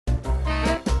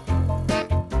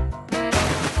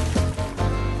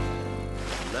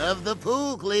love the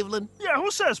pool, Cleveland. Yeah,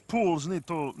 who says pools need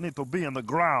to be in the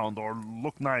ground or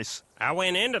look nice? I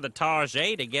went into the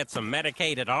Target to get some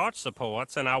medicated arch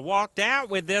supports, and I walked out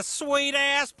with this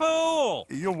sweet-ass pool.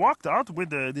 You walked out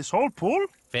with this whole pool?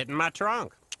 Fit in my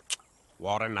trunk.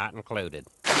 Water not included.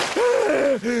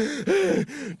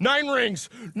 9 rings,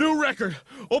 new record.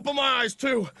 Open my eyes,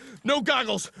 too. No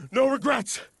goggles, no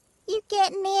regrets. You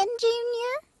getting in,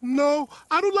 Junior? No,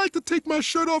 I don't like to take my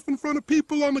shirt off in front of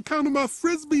people on account of my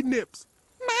Frisbee nips.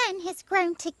 Mine has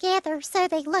grown together so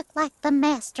they look like the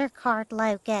MasterCard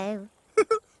logo.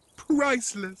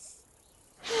 Priceless.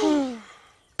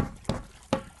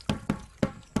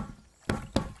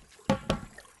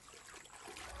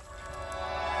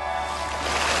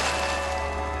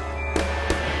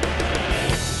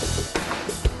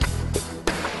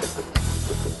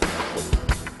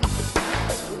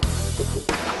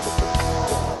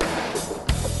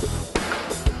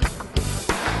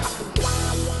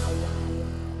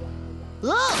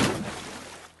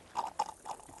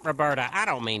 Roberta, I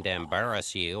don't mean to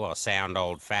embarrass you or sound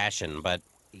old-fashioned, but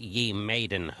ye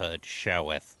maidenhood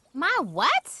showeth. My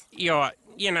what?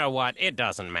 You know what? It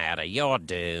doesn't matter. You're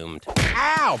doomed.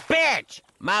 Ow, bitch!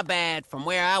 My bad. From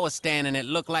where I was standing, it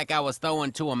looked like I was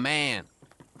throwing to a man.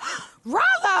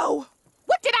 Rallo!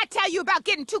 What did I tell you about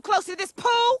getting too close to this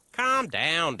pool? Calm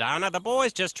down, Donna. The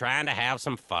boy's just trying to have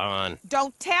some fun.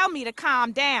 Don't tell me to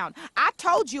calm down. I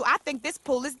told you I think this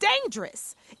pool is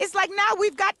dangerous. It's like now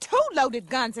we've got 2 loaded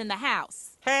guns in the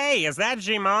house. Hey, is that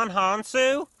Jimon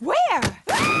Hansu? Where?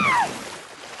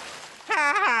 Ha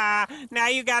ha! Now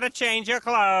you gotta change your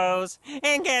clothes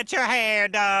and get your hair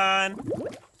done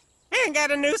and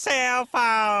get a new cell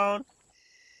phone.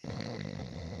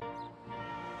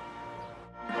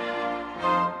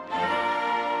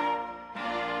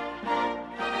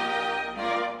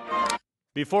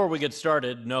 Before we get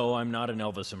started, no, I'm not an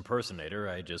Elvis impersonator.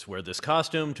 I just wear this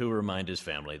costume to remind his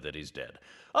family that he's dead.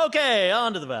 Okay,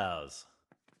 on to the vows.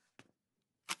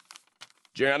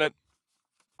 Janet,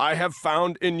 I have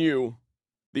found in you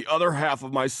the other half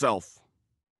of myself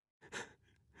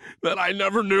that I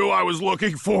never knew I was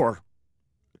looking for.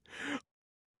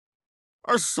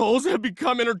 Our souls have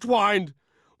become intertwined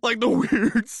like the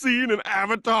weird scene in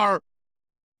Avatar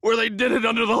where they did it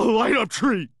under the light-up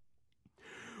tree.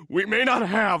 We may not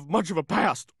have much of a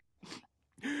past,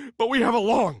 but we have a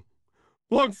long,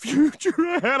 long future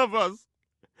ahead of us.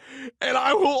 And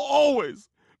I will always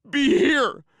be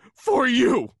here for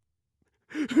you.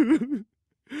 The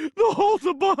Holt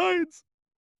abides.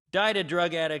 Died a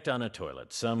drug addict on a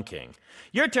toilet, some king.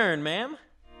 Your turn, ma'am.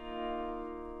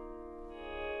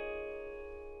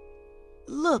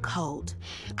 Look, Holt,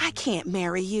 I can't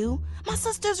marry you. My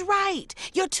sister's right.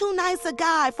 You're too nice a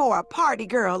guy for a party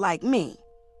girl like me.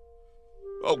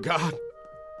 Oh, God.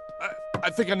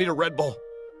 I think I need a Red Bull.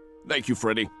 Thank you,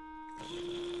 Freddie.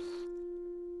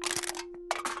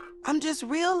 I'm just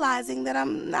realizing that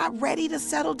I'm not ready to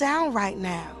settle down right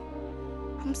now.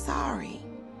 I'm sorry.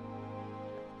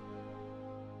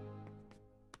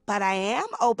 But I am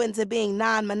open to being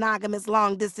non-monogamous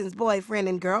long-distance boyfriend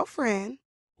and girlfriend.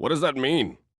 What does that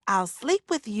mean? I'll sleep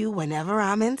with you whenever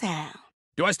I'm in town.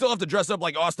 Do I still have to dress up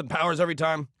like Austin Powers every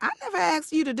time? I never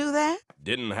asked you to do that.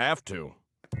 Didn't have to.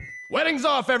 Wedding's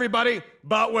off, everybody,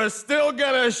 but we're still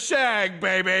gonna shag,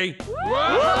 baby.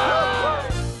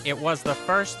 It was the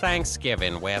first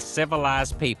Thanksgiving where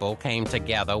civilized people came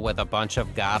together with a bunch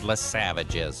of godless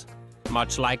savages.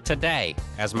 Much like today,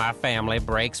 as my family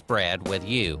breaks bread with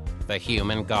you, the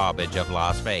human garbage of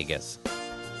Las Vegas.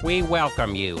 We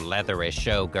welcome you, leathery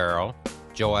showgirl,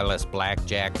 joyless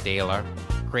blackjack dealer,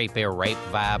 creepy rape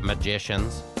vibe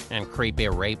magicians, and creepy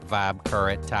rape vibe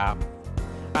current top.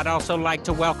 I'd also like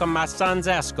to welcome my son's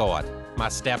escort, my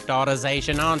stepdaughter's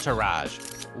Asian entourage.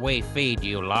 We feed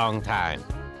you long time.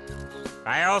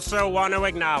 I also want to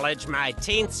acknowledge my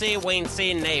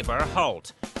teensy-weensy neighbor,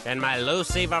 Holt, and my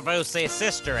loosey-vavoosey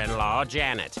sister-in-law,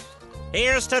 Janet.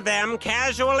 Here's to them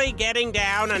casually getting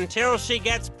down until she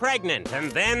gets pregnant,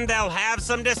 and then they'll have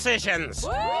some decisions.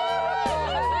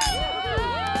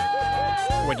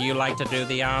 Would you like to do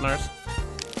the honors?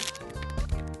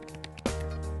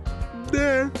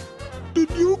 Dad,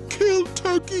 did you kill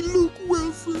Turkey Luke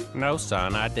Wilson? No,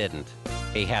 son, I didn't.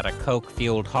 He had a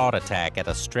coke-fueled heart attack at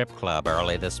a strip club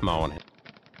early this morning.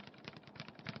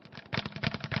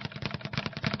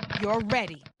 You're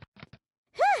ready.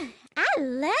 I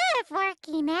love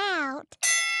working out.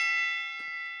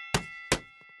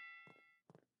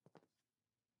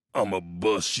 I'ma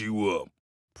bust you up.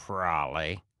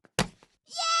 Probably.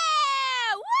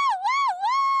 Yeah! Woo, woo,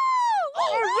 woo!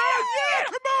 All right, yeah!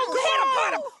 Come on,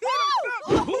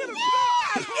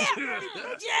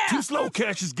 Too slow, know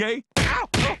Cash is gay. Ow!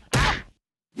 Oh,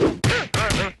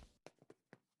 ow.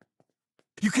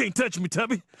 You can't touch me,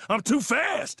 Tubby. I'm too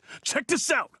fast. Check this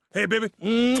out. Hey, baby.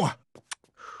 Mwah.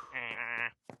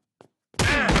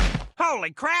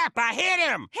 Holy crap, I hit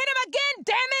him! Hit him again,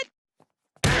 damn it!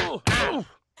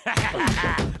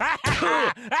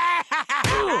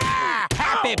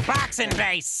 Happy Boxing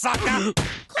Day, sucker!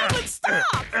 Cleveland,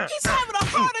 stop! He's having a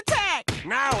heart attack!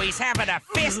 No, he's having a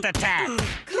fist attack.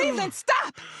 Cleveland,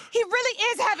 stop! He really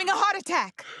is having a heart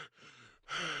attack.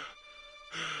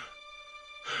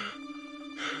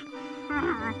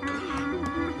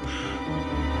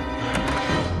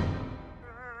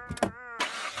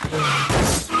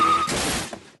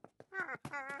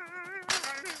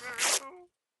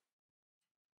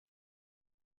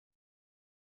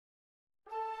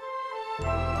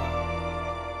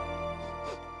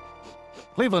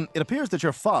 Cleveland, it appears that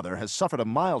your father has suffered a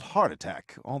mild heart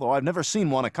attack, although I've never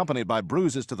seen one accompanied by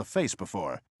bruises to the face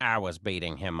before. I was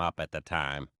beating him up at the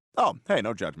time. Oh, hey,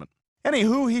 no judgment.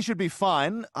 Anywho, he should be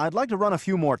fine. I'd like to run a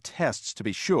few more tests to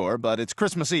be sure, but it's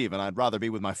Christmas Eve and I'd rather be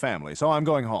with my family, so I'm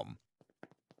going home.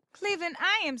 Cleveland,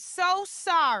 I am so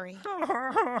sorry.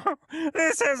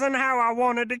 This isn't how I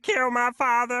wanted to kill my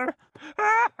father.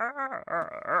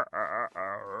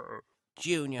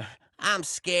 Junior, I'm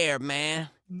scared, man.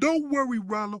 Don't worry,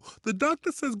 Rallo. The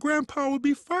doctor says Grandpa will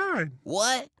be fine.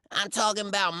 What? I'm talking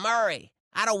about Murray.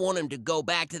 I don't want him to go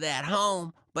back to that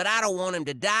home, but I don't want him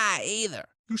to die either.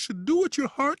 You should do what your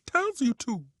heart tells you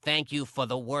to. Thank you for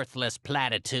the worthless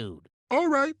platitude. All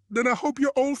right, then I hope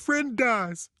your old friend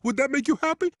dies. Would that make you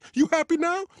happy? You happy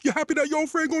now? You happy that your old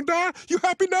friend gonna die? You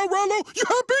happy now, Rallo? You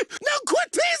happy? Now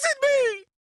quit teasing me!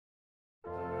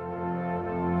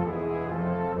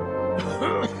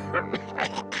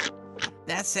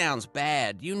 That sounds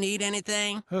bad. You need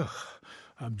anything?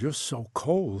 I'm just so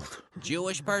cold.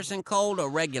 Jewish person cold or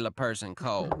regular person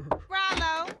cold?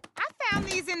 Rallo, I found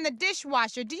these in the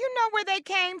dishwasher. Do you know where they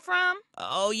came from?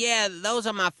 Oh, yeah, those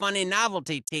are my funny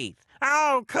novelty teeth.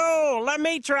 Oh, cool. Let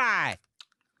me try.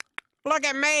 Look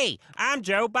at me. I'm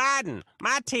Joe Biden.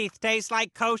 My teeth taste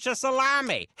like kosher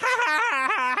salami. Ha ha ha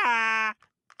ha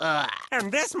ha.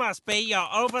 And this must be your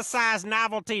oversized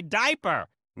novelty diaper.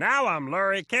 Now I'm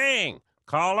Lurie King.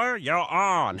 Caller, you're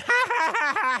on. Ha ha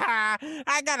ha ha ha.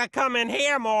 I gotta come in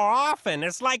here more often.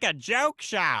 It's like a joke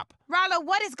shop. Rallo,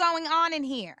 what is going on in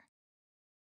here?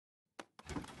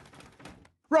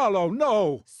 Rallo,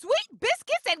 no! Sweet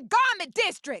biscuits and garment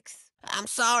districts. I'm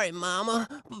sorry, Mama,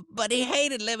 but he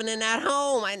hated living in that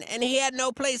home, and he had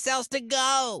no place else to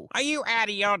go. Are you out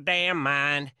of your damn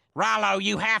mind? Rallo,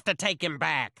 you have to take him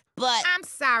back. But I'm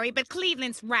sorry, but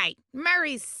Cleveland's right.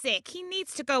 Murray's sick. He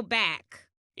needs to go back.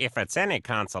 If it's any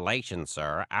consolation,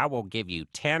 sir, I will give you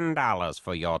 $10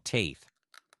 for your teeth.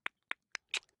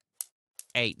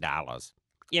 $8.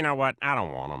 You know what? I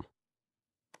don't want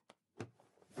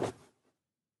them.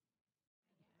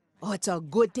 Oh, it's a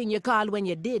good thing you called when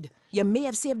you did. You may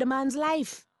have saved a man's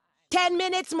life. 10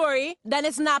 minutes, Murray, then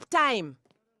it's nap time.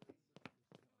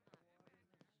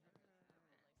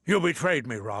 You betrayed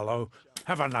me, Rallo.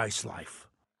 Have a nice life.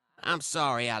 I'm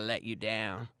sorry I let you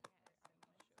down.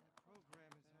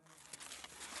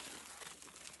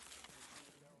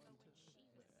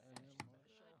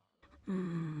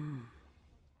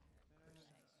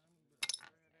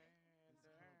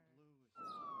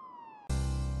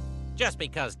 Just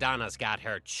because Donna's got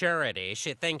her charity,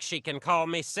 she thinks she can call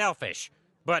me selfish.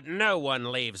 But no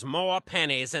one leaves more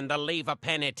pennies in the leave a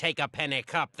penny, take a penny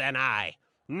cup than I.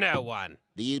 No one.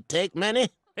 Do you take many?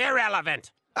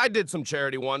 Irrelevant. I did some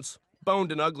charity once.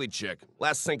 Boned an ugly chick.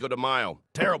 Last Cinco de Mayo.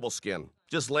 Terrible skin.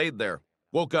 Just laid there.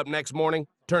 Woke up next morning.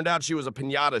 Turned out she was a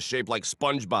piñata shaped like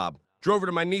SpongeBob. Drove her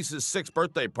to my niece's 6th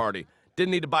birthday party.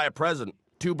 Didn't need to buy a present.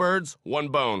 2 birds, 1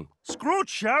 bone. Screw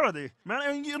charity, man.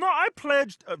 And, you know, I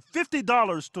pledged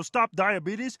 $50 to stop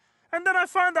diabetes, and then I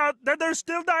found out that there's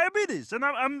still diabetes. And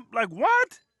I'm like,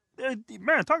 what?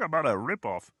 Man, talk about a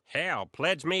ripoff. Hell,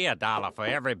 pledge me $1 for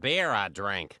every beer I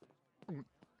drink.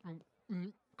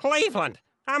 Cleveland,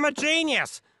 I'm a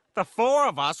genius. The 4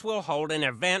 of us will hold an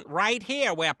event right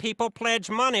here where people pledge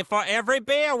money for every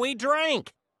beer we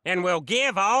drink. And we'll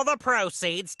give all the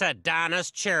proceeds to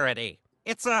Donna's charity.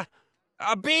 It's a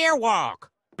beer walk.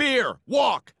 Beer,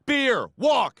 walk, beer,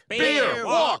 walk, beer,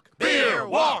 walk, beer,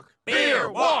 walk, beer,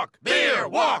 walk, beer,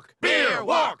 walk, beer,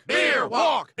 walk, beer,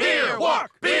 walk, beer,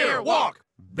 walk, beer, walk,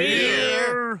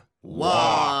 beer,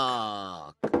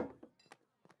 walk.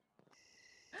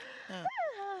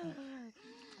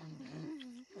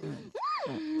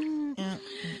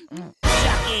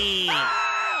 Chucky!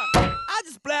 I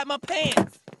just blabbed my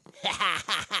pants.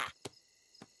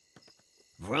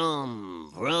 Vroom,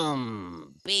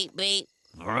 vroom, beep, beep,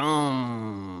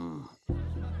 vroom.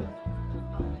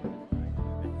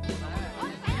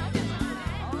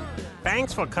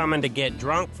 Thanks for coming to get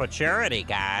drunk for charity,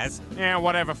 guys. Yeah,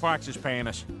 whatever Fox is paying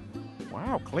us.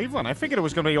 Wow, Cleveland, I figured it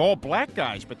was going to be all black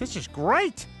guys, but this is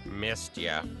great. Missed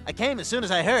ya. I came as soon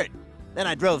as I heard. Then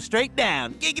I drove straight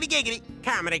down. Giggity, giggity.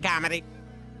 Comedy, comedy.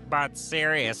 But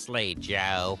seriously,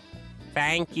 Joe,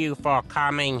 thank you for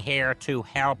coming here to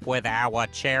help with our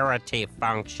charity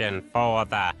function for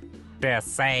the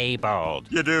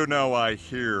disabled. You do know I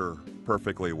hear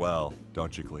perfectly well,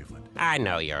 don't you, Cleveland? I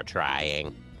know you're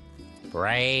trying.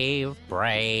 Brave,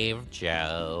 brave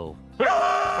Joe.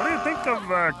 What do you think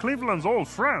of Cleveland's old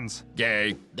friends?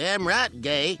 Gay. Damn right,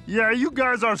 gay. Yeah, you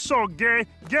guys are so gay.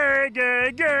 Gay,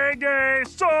 gay, gay, gay,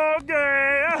 so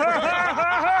gay.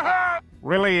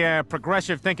 Really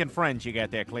progressive thinking friends you got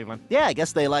there, Cleveland. Yeah, I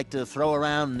guess they like to throw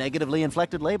around negatively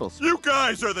inflected labels. You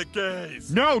guys are the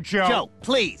gays. No, Joe. Joe,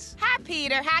 please. Hi,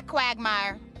 Peter. Hi,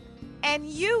 Quagmire. And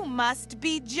you must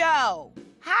be Joe.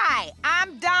 Hi,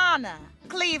 I'm Donna,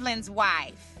 Cleveland's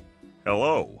wife.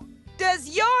 Hello.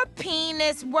 Does your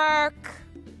penis work?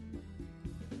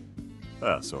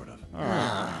 Sort of.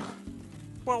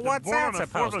 Well, what's Born on that the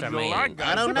supposed 4th to of mean? July, guys.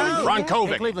 I don't know. Ron Hey,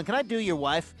 Kovic. Cleveland, can I do your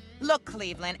wife? Look,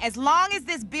 Cleveland, as long as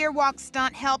this beer walk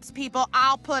stunt helps people,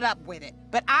 I'll put up with it.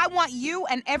 But I want you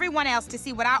and everyone else to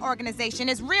see what our organization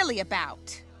is really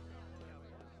about.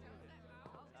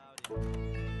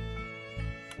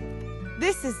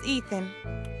 This is Ethan.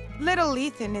 Little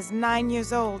Ethan is 9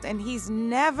 years old, and he's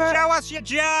never... Show us your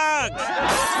jugs!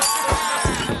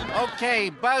 Okay,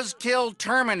 buzzkill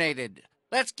terminated.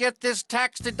 Let's get this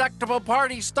tax-deductible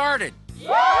party started.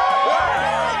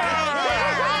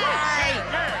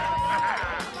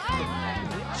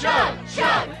 Jug,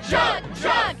 jug, jug,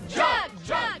 jug, jug,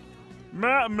 jug. May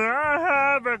I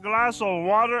have a glass of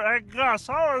water? And Gus,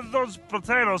 how are those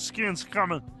potato skins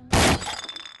coming?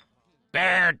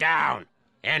 Bear down.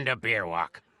 End of beer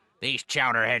walk. These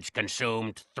chowderheads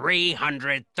consumed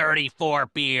 334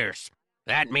 beers.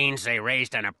 That means they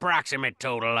raised an approximate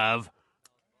total of...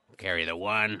 Carry the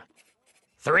one.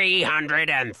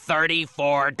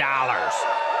 $334.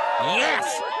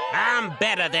 Yes! I'm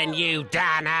better than you,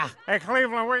 Donna. Hey,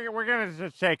 Cleveland, we're going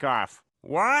to take off.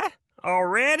 What?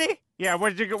 Already? Yeah,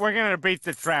 we're going to beat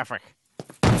the traffic.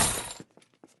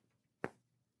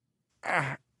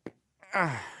 Come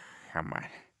on.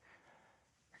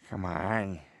 Come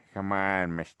on. Come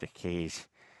on, Mr. Keys.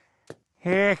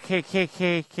 Here, key.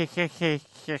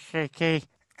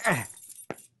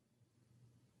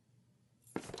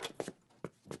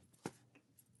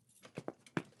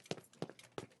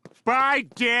 Bye,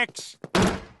 dicks.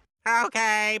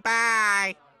 Okay,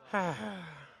 bye.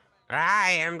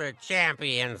 I am the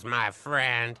champions, my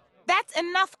friend. That's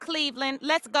enough, Cleveland.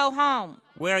 Let's go home.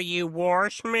 Will you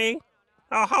wash me?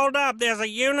 Oh, hold up, there's a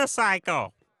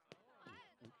unicycle.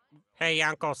 Hey,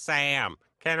 Uncle Sam,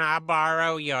 can I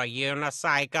borrow your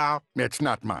unicycle? It's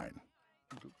not mine.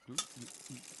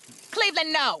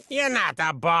 Cleveland, no. You're not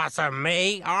the boss of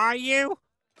me, are you?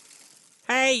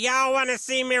 Hey, y'all want to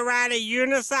see me ride a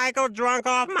unicycle drunk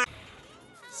off my...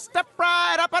 Step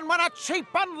right up and win a cheap,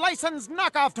 unlicensed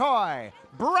knockoff toy.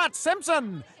 Brett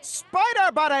Simpson,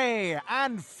 Spider Buddy,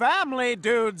 and Family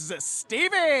Dudes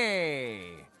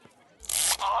Stevie.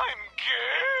 I'm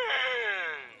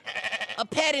A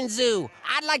petting zoo.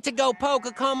 I'd like to go poke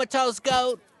a comatose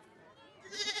goat.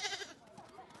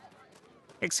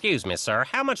 Excuse me, sir.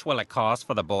 How much will it cost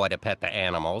for the boy to pet the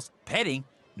animals? Petting?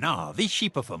 No, these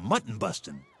sheep are for mutton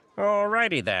busting.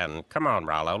 Alrighty then. Come on,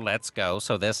 Rallo, let's go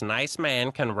so this nice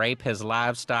man can rape his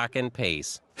livestock in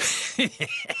peace.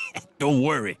 Don't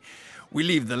worry. We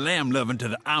leave the lamb loving to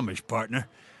the Amish, partner.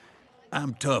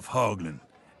 I'm tough hoggling,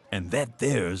 and that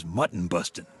there's mutton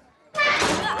busting.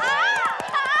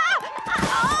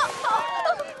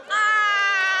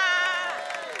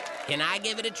 Can I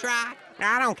give it a try?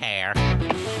 I don't care.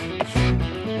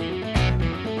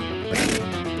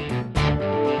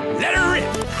 Let her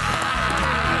rip!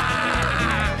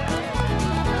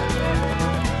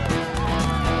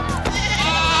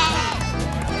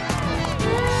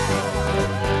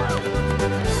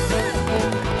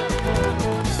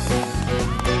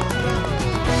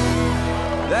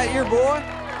 That your boy?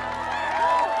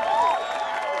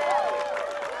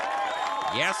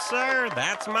 Yes, sir.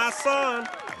 That's my son.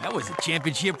 That was a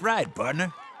championship ride,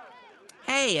 partner.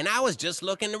 Hey, and I was just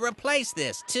looking to replace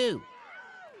this, too.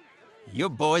 Your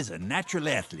boy's a natural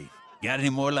athlete. Got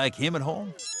any more like him at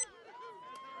home?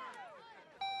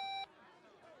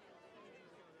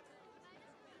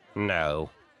 No.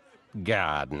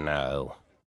 God, no.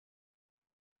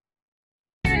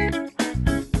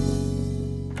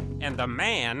 And the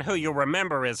man, who you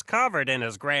remember is covered in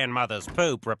his grandmother's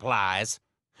poop, replies,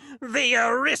 "The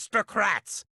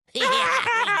aristocrats!"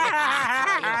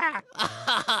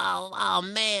 Oh,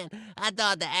 man, I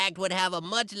thought the act would have a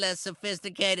much less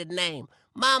sophisticated name.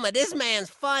 Mama, this man's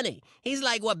funny. He's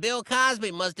like what Bill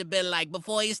Cosby must have been like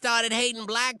before he started hating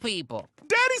black people.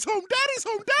 Daddy's home, daddy's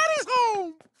home, daddy's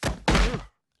home!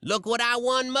 Look what I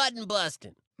won mutton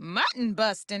busting. Mutton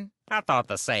busting? I thought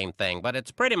the same thing, but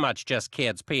it's pretty much just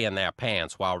kids peeing their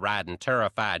pants while riding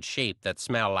terrified sheep that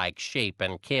smell like sheep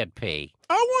and kid pee.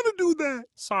 I want to do that.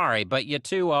 Sorry, but you're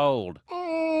too old.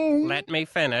 Oh. Let me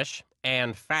finish.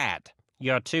 And fat.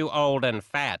 You're too old and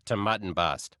fat to mutton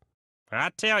bust. I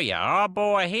tell you, our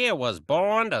boy here was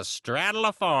born to straddle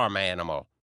a farm animal.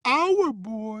 Our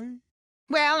boy?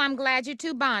 Well, I'm glad you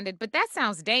two bonded, but that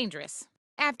sounds dangerous.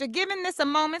 After giving this a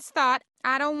moment's thought,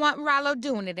 I don't want Rallo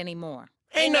doing it anymore.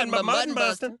 Ain't nothing but mutton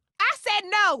busting. I said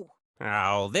no!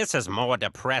 Oh, this is more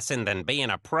depressing than being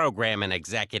a programming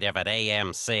executive at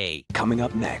AMC. Coming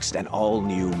up next, an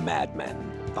all-new Mad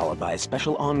Men, followed by a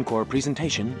special encore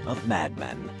presentation of Mad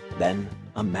Men. Then,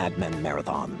 a Mad Men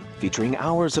marathon, featuring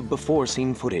hours of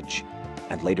before-scene footage.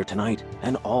 And later tonight,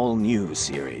 an all-new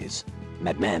series,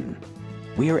 Mad Men.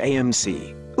 We're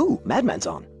AMC. Ooh, Mad Men's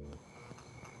on.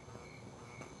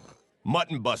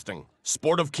 Mutton busting.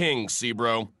 Sport of kings,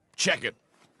 Sebro. Check it.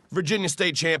 Virginia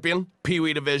State champion, Pee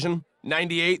Wee Division,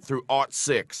 98 through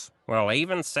 06. Well,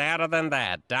 even sadder than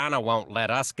that, Donna won't let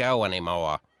us go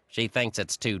anymore. She thinks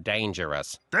it's too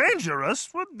dangerous. Dangerous?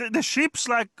 What, the sheep's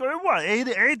like,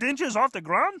 8 inches off the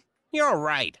ground? You're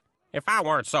right. If I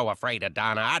weren't so afraid of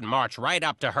Donna, I'd march right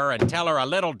up to her and tell her a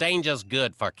little danger's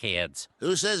good for kids.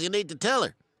 Who says you need to tell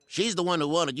her? She's the one who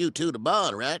wanted you two to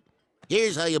bond, right?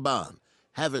 Here's how you bond.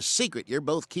 Have a secret you're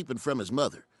both keeping from his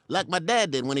mother. Like my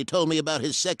dad did when he told me about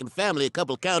his second family a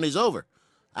couple counties over.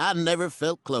 I never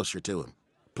felt closer to him.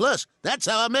 Plus, that's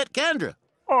how I met Kendra.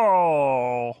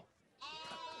 Oh.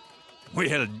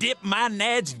 Well, dip my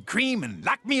nads in cream and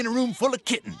lock me in a room full of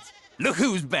kittens. Look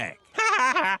who's back.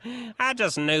 I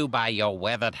just knew by your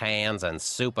weathered hands and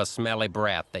super smelly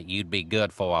breath that you'd be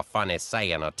good for a funny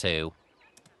saying or two.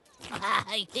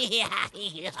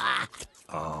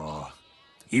 Oh,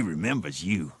 he remembers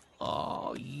you.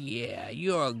 Oh, yeah,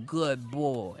 you're a good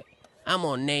boy. I'm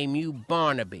gonna name you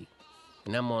Barnaby,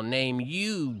 and I'm gonna name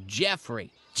you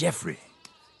Jeffrey. Jeffrey.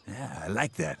 Yeah, I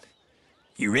like that.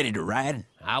 You ready to ride?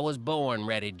 I was born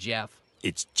ready, Jeff.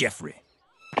 It's Jeffrey.